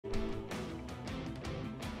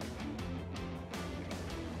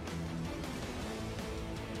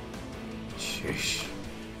Sheesh.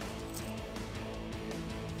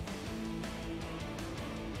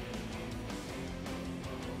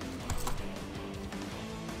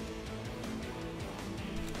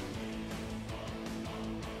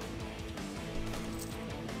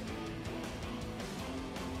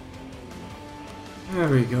 There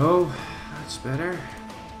we go. That's better.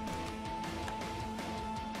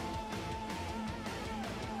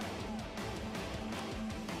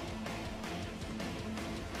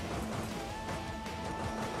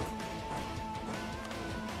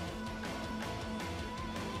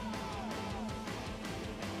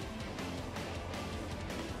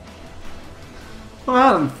 Well, I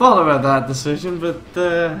hadn't thought about that decision, but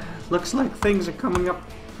looks like things are coming up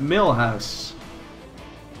Millhouse.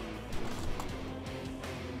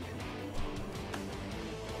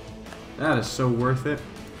 That is so worth it,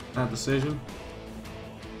 that decision.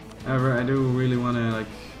 However, I do really want to, like,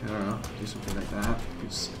 I don't know, do something like that,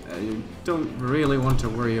 because I don't really want to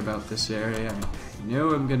worry about this area. I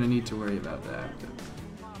know I'm gonna need to worry about that.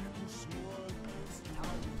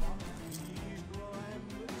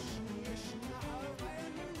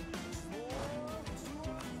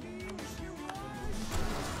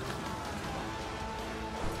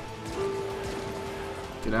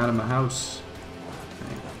 Get out of my house.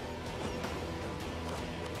 Okay.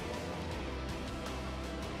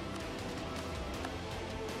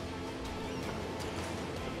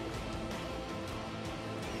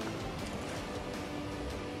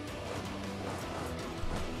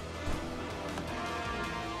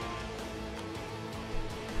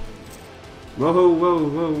 Whoa, whoa,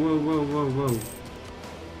 whoa, whoa, whoa, whoa, whoa.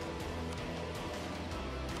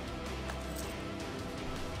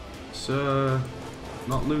 So,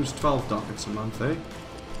 not lose 12 dockets a month, eh?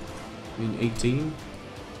 I mean 18.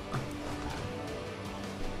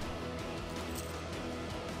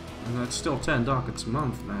 And that's still 10 dockets a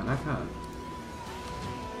month, man. I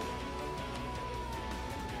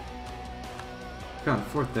can't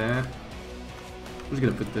afford that. I'm just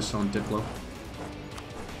gonna put this on Diplo.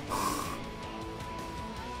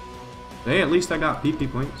 Hey, at least I got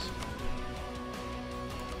PP points.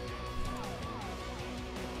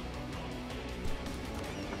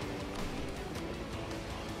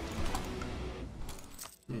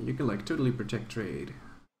 Yeah, you can like totally protect trade.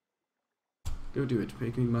 Go do it,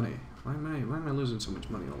 make me money. Why am I losing so much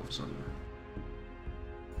money all of a sudden?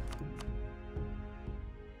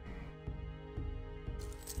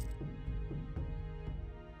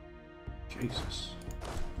 Jesus.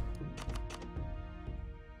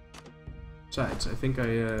 Besides, I think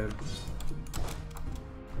I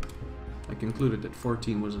concluded that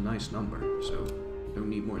 14 was a nice number, so don't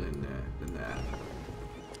need more than that.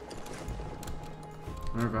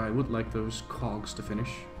 However, I would like those cogs to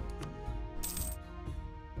finish.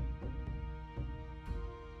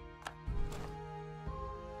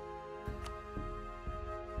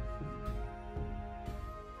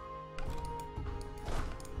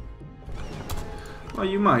 Well,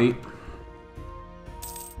 you might.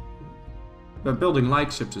 But building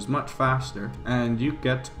light ships is much faster, and you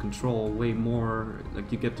get to control way more,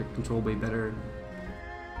 like you get to control way better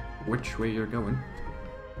which way you're going.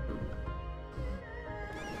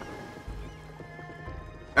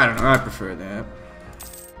 I don't know, I prefer that.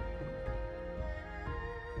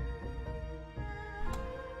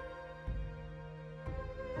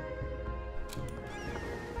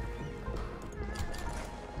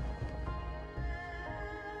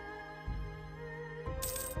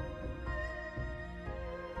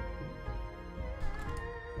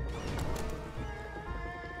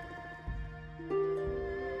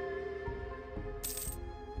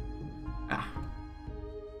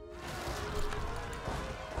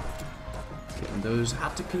 Those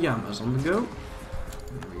Hatakayamas on the go.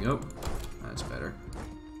 There we go. That's better.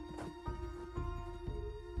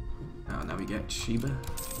 Oh, now we get Shiba.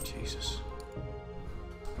 Jesus.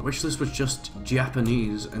 I wish this was just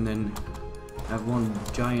Japanese and then have one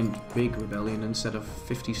giant big rebellion instead of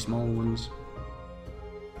 50 small ones.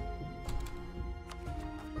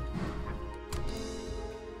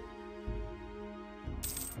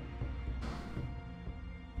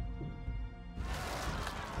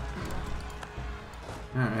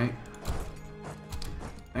 Alright.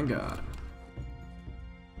 Thank God.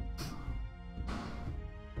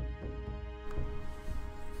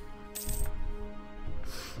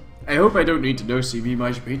 I hope I don't need to know CV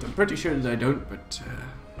my speed. I'm pretty sure that I don't, but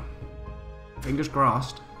fingers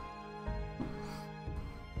crossed.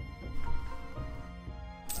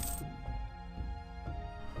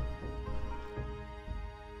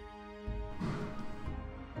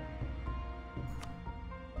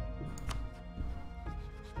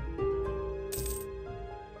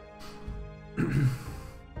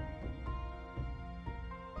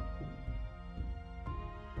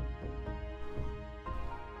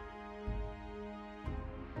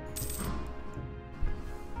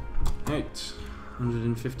 Right,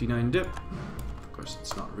 159 dip. Of course,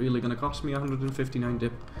 it's not really going to cost me 159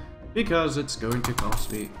 dip, because it's going to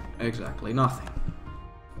cost me exactly nothing.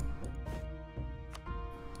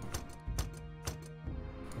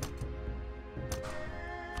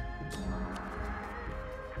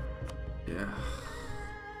 Yeah.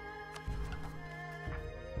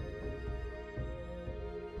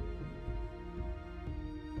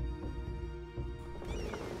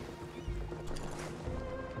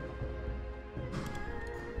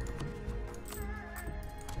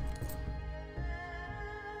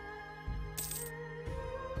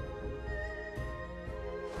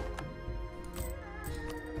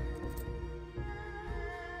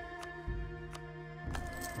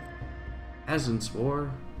 Peasants'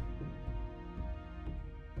 War.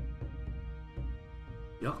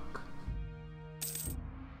 Yuck.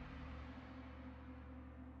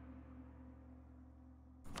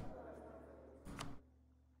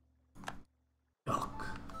 Yuck.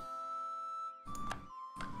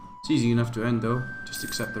 It's easy enough to end though. Just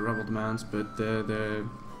accept the rebel demands, but the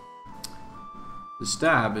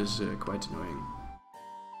stab is quite annoying.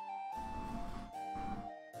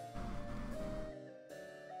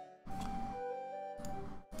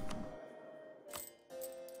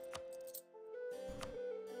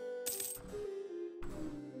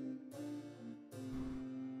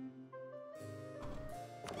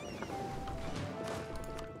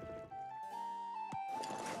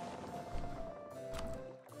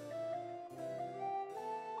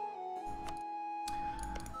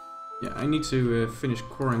 Yeah, I need to finish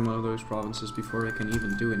coring one of those provinces before I can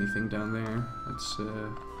even do anything down there. That's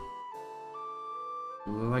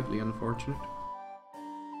slightly unfortunate.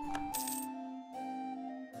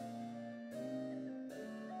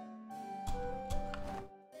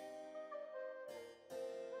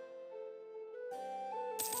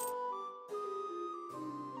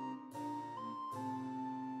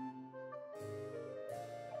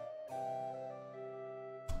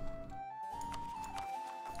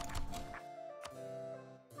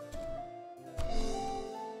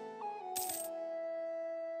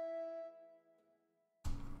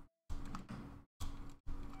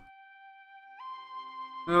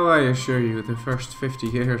 Oh, I assure you, the first 50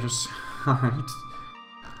 years aren't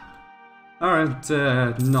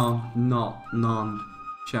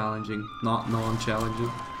non-challenging, not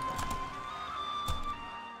non-challenging.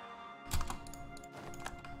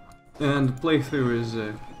 And the playthrough is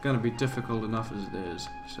gonna be difficult enough as it is,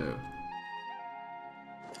 so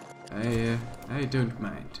I don't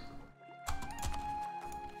mind.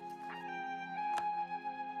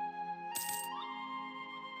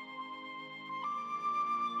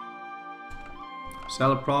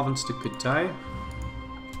 Sell a province to Kutai.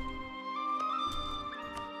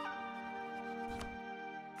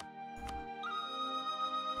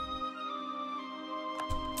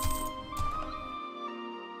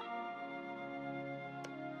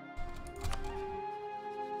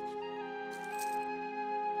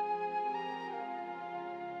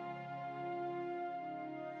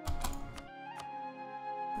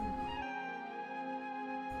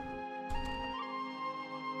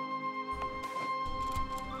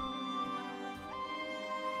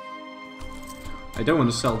 I don't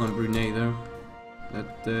want to sell them Brunei though.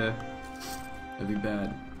 That'd be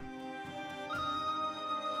bad.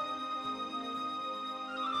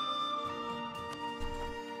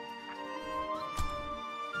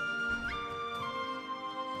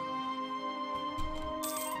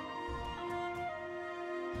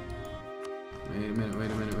 Wait a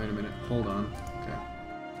minute. Hold on. Okay.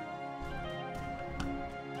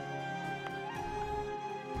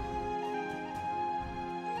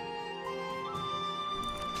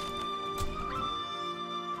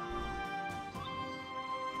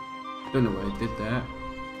 Don't know why I did that.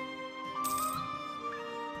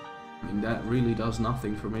 I mean, that really does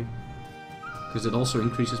nothing for me. Because it also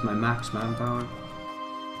increases my max manpower.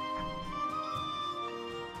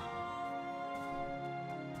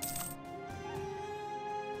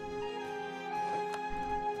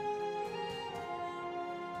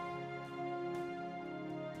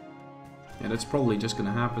 Yeah, that's probably just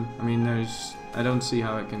gonna happen. I mean, I don't see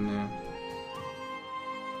how I can...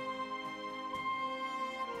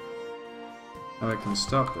 how I can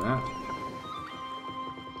stop that.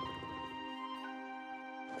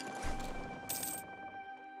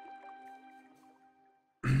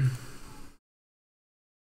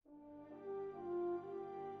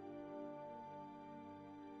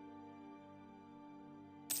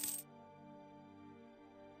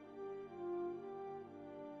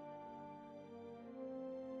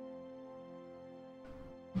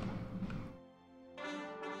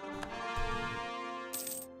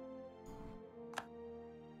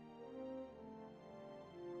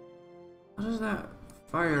 does that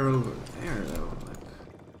fire over there though? Like...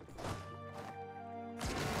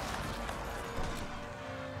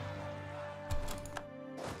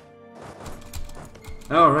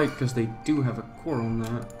 Oh right, because they do have a core on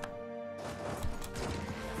that.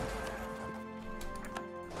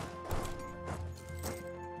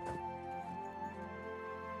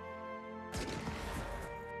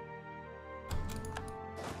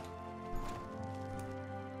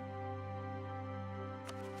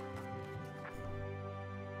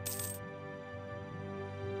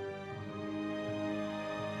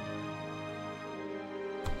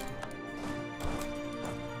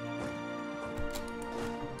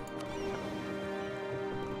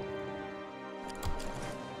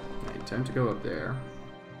 Time to go up there.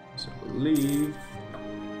 So we'll leave.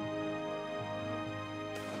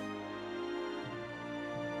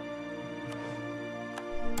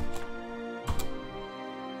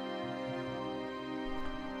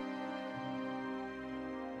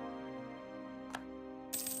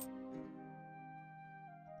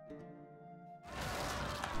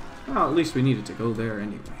 Well, at least we needed to go there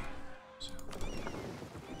anyway.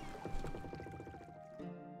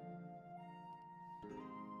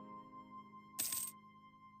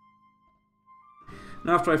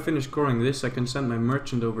 Now after I finish coring this, I can send my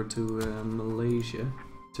merchant over to Malaysia,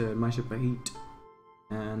 to Majapahit,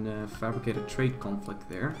 and fabricate a trade conflict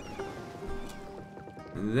there.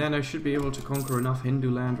 And then I should be able to conquer enough Hindu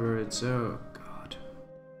land where it's... oh god.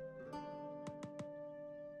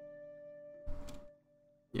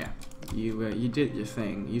 Yeah, you did your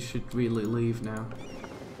thing. You should really leave now.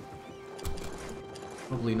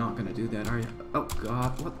 Probably not gonna do that, are you? Oh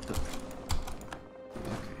god, what the...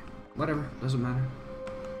 okay, whatever, doesn't matter.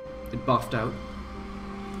 It buffed out.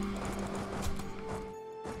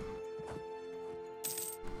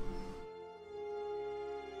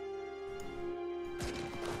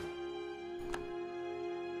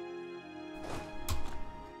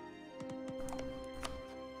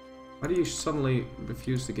 Why do you suddenly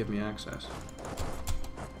refuse to give me access?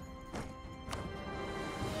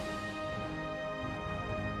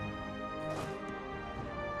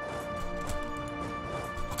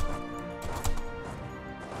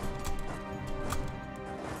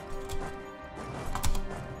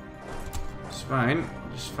 Fine,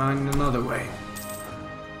 just find another way.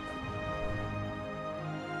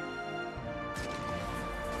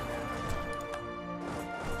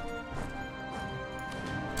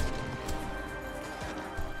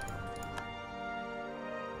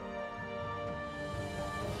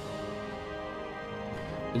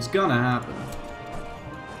 It's gonna happen.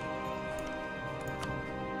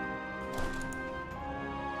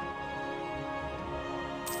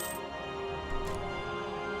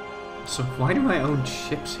 So why do I own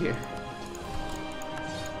ships here?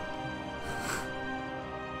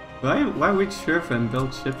 Why would Sherfan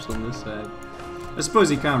build ships on this side? I suppose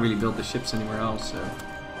he can't really build the ships anywhere else, so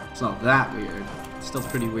it's not that weird. It's still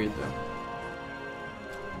pretty weird though.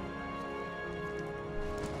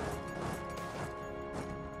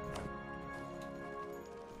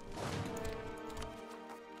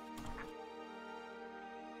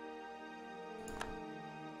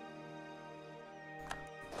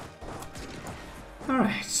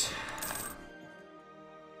 Alright.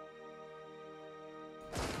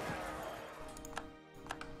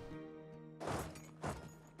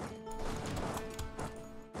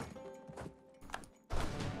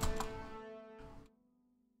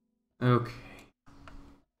 Okay.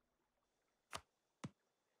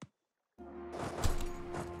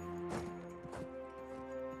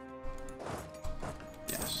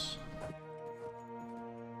 Yes.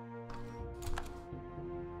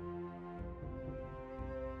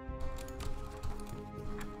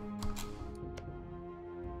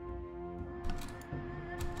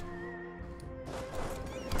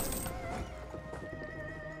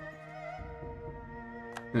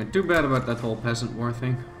 Too bad about that whole peasant war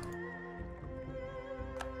thing.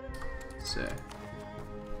 It's a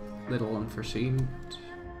little unforeseen.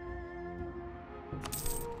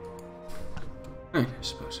 I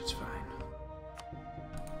suppose it's fine.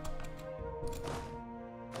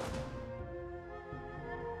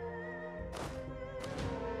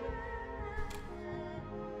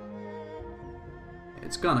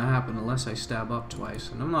 It's gonna happen unless I stab up twice,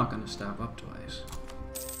 and I'm not gonna stab up twice.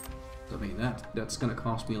 I mean, that's gonna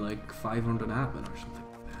cost me like 500 admin or something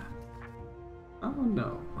like that. Oh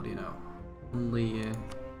no, what do you know? Only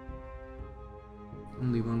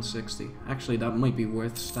 160. Actually, that might be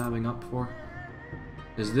worth stabbing up for.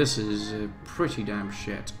 Because this is pretty damn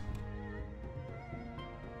shit.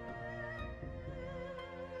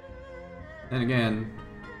 Then again...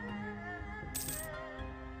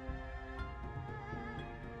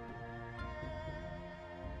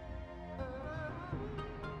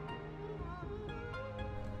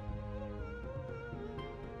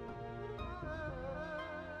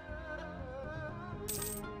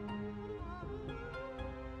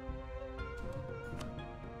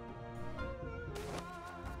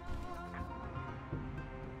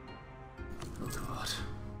 Oh god.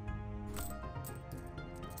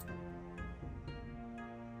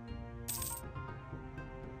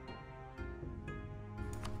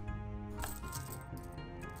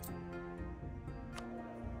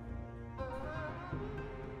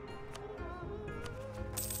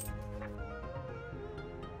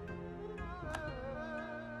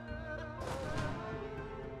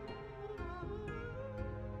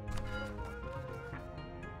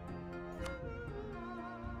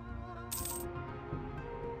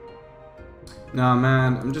 Nah,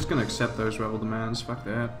 man, I'm just gonna accept those rebel demands. Fuck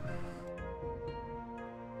that.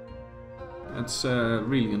 That's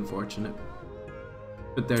really unfortunate.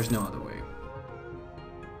 But there's no other way.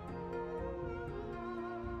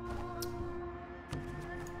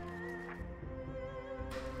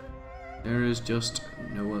 There is just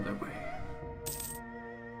no other way.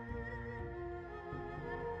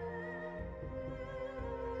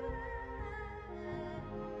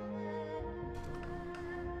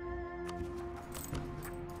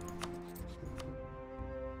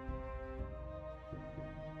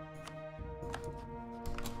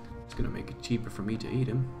 It's gonna make it cheaper for me to eat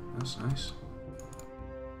him. That's nice.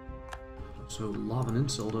 So lob an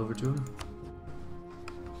insult over to him.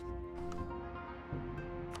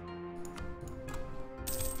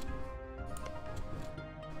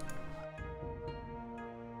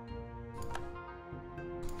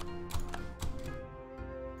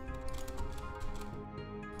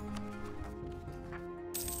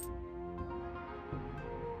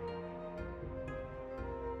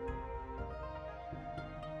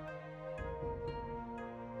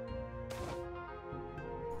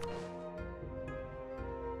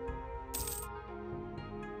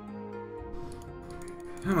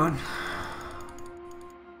 Come on.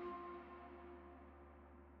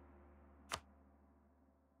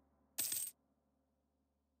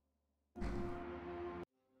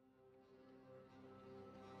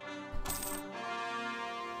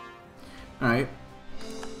 Alright.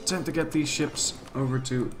 Time to get these ships over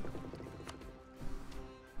to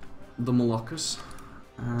the Moluccas.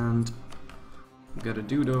 And we got a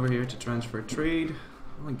dude over here to transfer trade.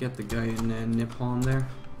 I'll get the guy in Nippon there.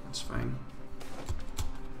 That's fine.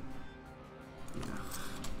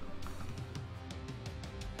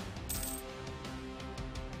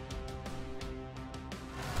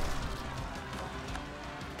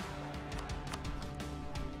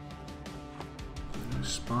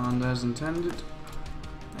 Spawned as intended,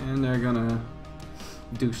 and they're gonna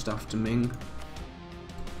do stuff to Ming.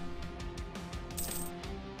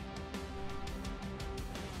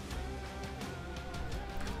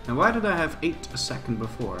 Now, why did I have 8 a second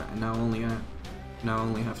before, and now only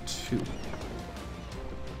have 2?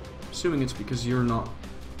 Assuming it's because you're not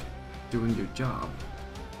doing your job.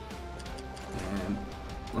 And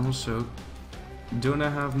also, don't I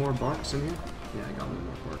have more barks in here? Yeah, I got one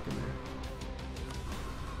more bark in there.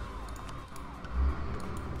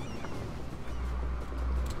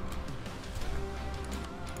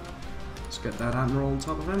 Get that admiral on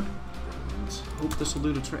top of him, and hope this will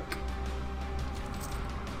do the trick.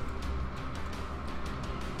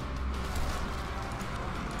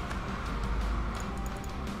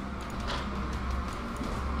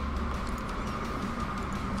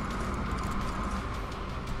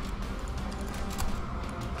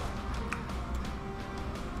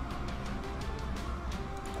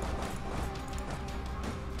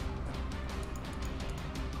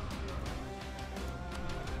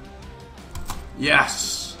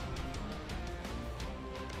 Yes!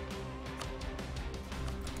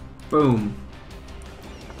 Boom.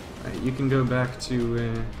 Right, you can go back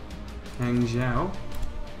to Hangzhou.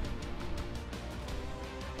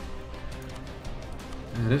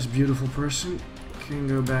 This beautiful person can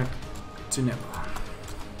go back to Nippon.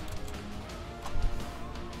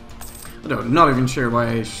 I'm not even sure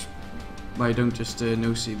why I don't just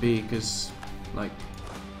no CB, because, like,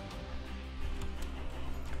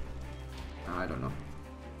 I don't know.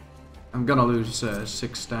 I'm gonna lose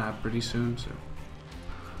 6 stab pretty soon, so.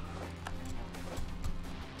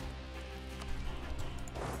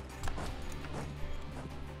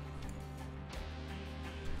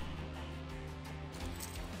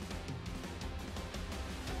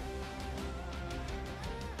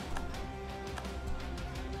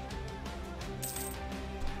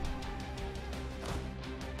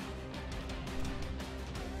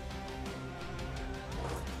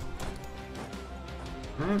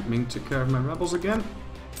 Alright, Ming took care of my rebels again.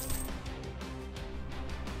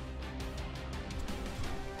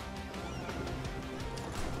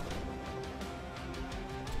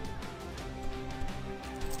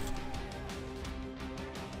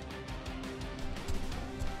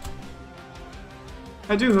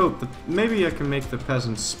 I do hope that maybe I can make the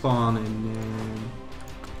peasants spawn in...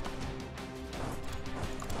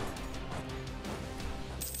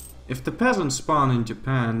 If the peasants spawn in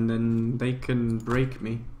Japan, then they can break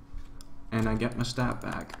me. And I get my stat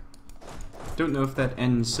back. Don't know if that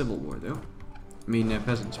ends Civil War, though. I mean,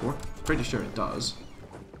 Peasants' War. Pretty sure it does.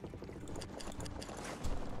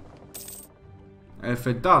 If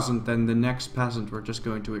it doesn't, then the next peasant we're just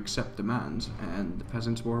going to accept demands, and the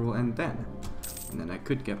Peasants' War will end then. And then I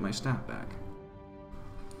could get my stat back.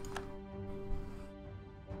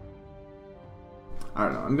 I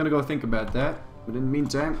don't know, I'm gonna go think about that. But in the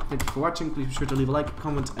meantime, thank you for watching. Please be sure to leave a like,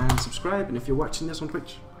 comment, and subscribe. And if you're watching this on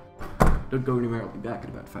Twitch, don't go anywhere, I'll be back in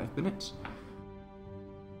about 5 minutes.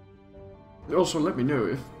 Also, let me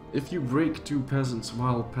know if you break 2 peasants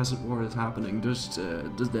while Peasant War is happening, does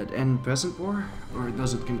that end Peasant War, or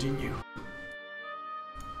does it continue?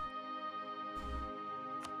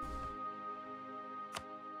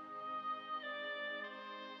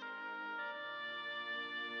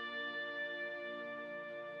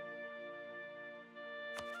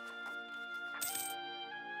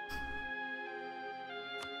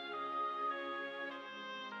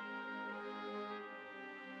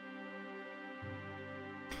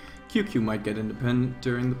 Ryukyu might get independent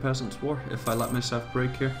during the Peasants' War if I let myself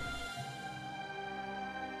break here.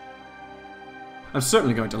 I'm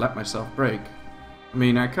certainly going to let myself break. I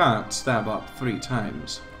mean, I can't stab up 3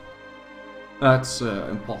 times. That's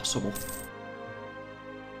impossible.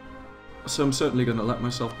 So I'm certainly going to let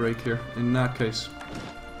myself break here. In that case,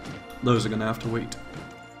 those are going to have to wait.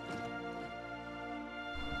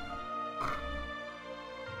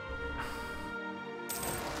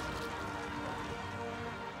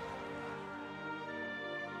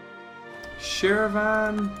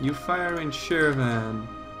 Shiravan? You fire in Shiravan.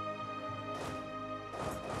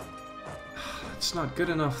 It's not good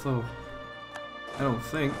enough though. I don't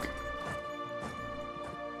think.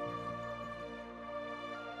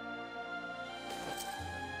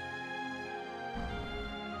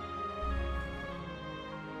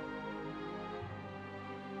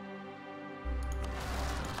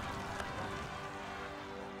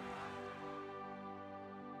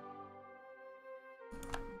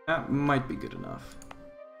 That might be good enough.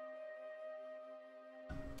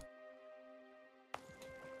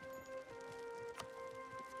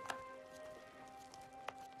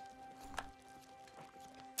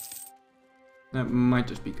 That might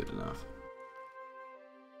just be good enough.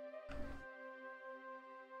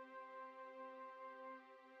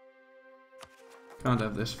 Can't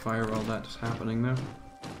have this fire while that's happening though.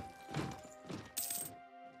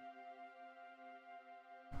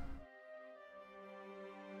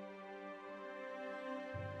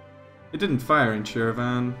 It didn't fire in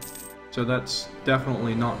Shiravan, so that's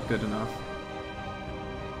definitely not good enough.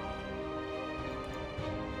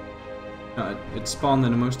 It spawned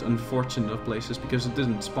in the most unfortunate of places because it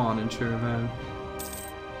didn't spawn in Shiravan.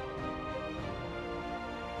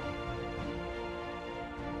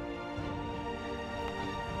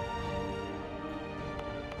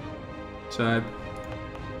 So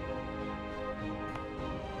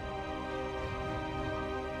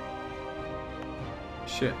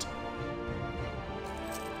shit.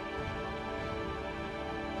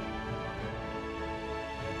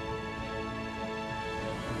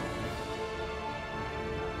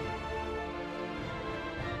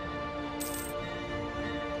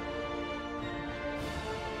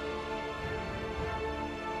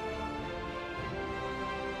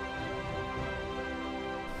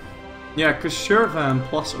 Yeah, because Shiravan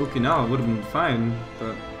plus Okinawa would have been fine,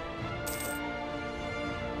 but...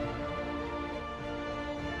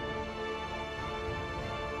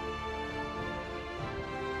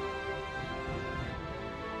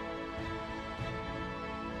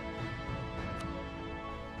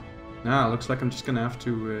 Nah, looks like I'm just gonna have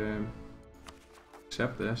to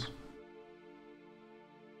accept this.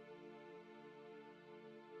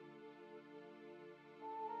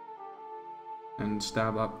 And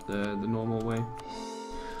stab up the normal way.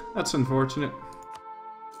 That's unfortunate.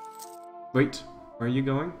 Wait, where are you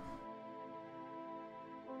going?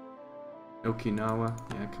 Okinawa.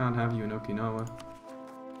 Yeah, I can't have you in Okinawa.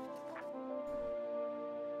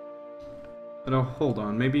 But oh, hold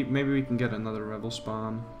on. Maybe we can get another rebel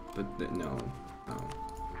spawn. But no.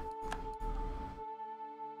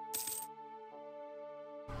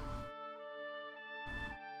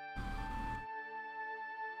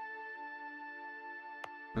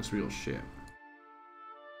 That's real shit.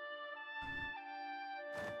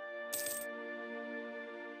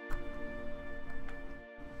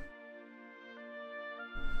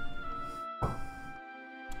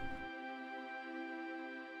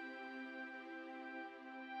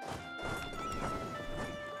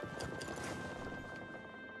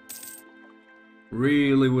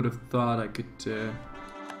 Really would have thought I could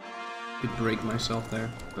break myself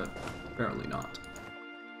there, but apparently not.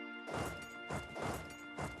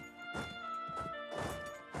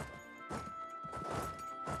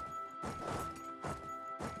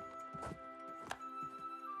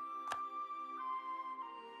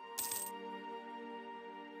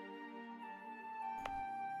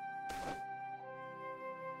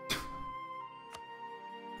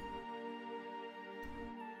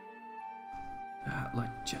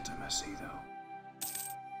 Legitimacy, though.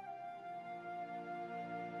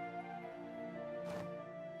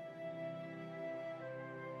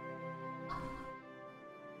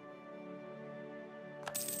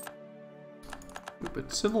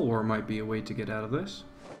 But civil war might be a way to get out of this.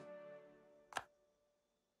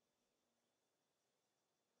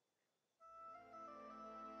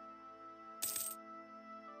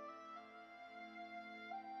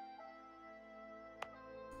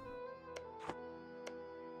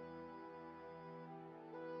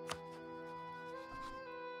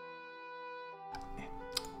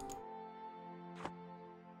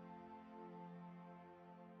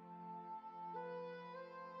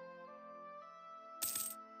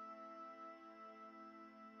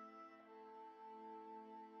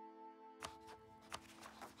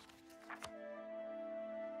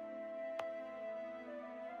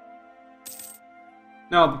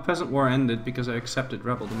 No, the Peasant War ended because I accepted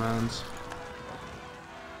rebel demands.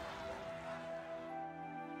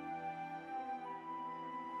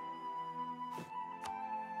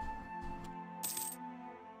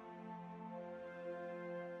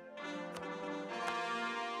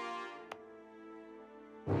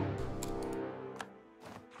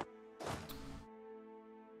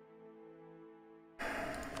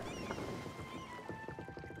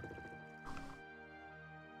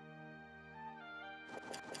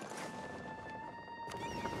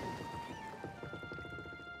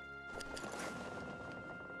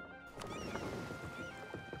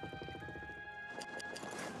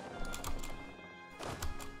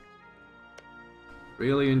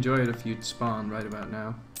 Really enjoy it if you'd spawn right about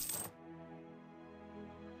now.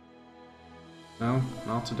 No,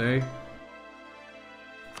 not today.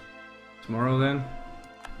 Tomorrow then?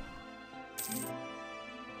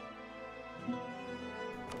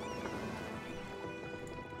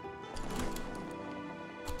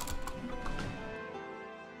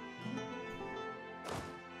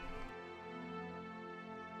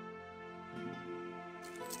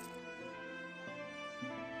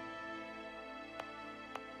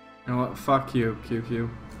 You know what? Fuck you, QQ.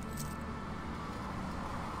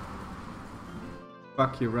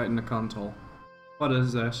 Fuck you right in the console. What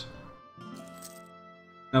is this?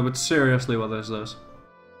 No, but seriously, what is this?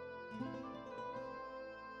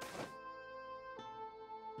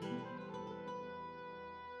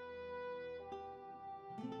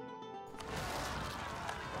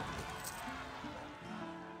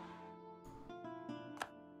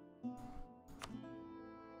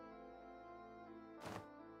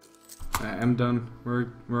 I'm done.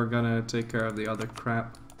 We're gonna take care of the other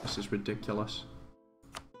crap. This is ridiculous.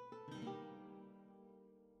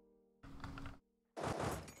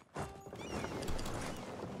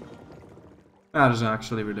 That is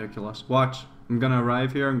actually ridiculous. Watch. I'm gonna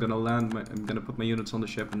arrive here, I'm gonna land I'm gonna put my units on the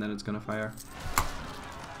ship and then it's gonna fire.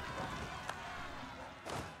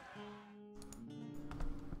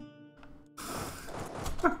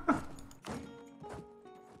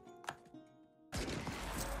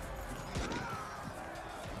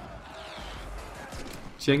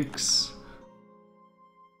 Jinx.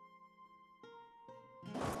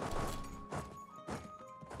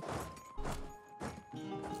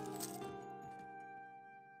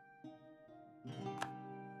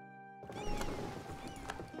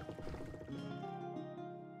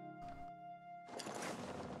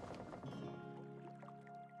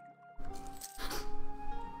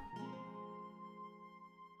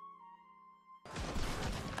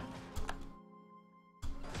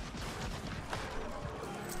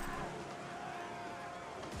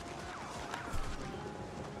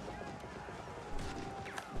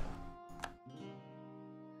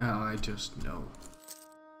 Oh, I just know.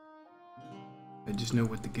 I just know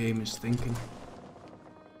what the game is thinking.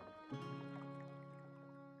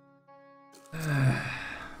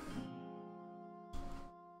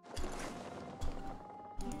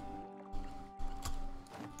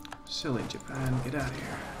 Silly Japan, get out of here.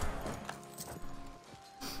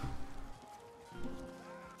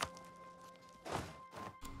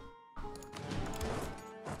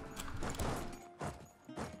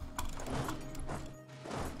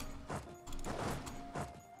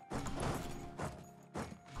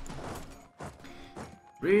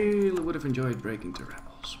 Really would have enjoyed breaking to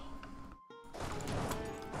rebels.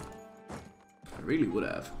 I really would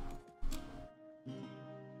have.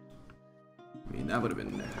 I mean, that would have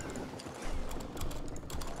been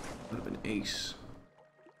ace.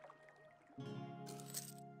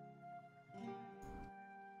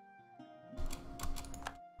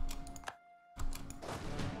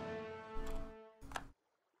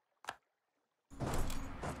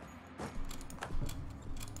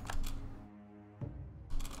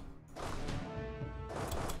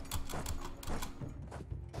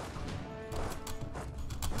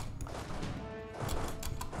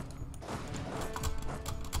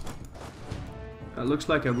 It looks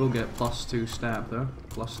like I will get +2 stab though,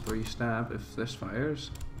 +3 stab if this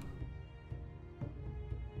fires.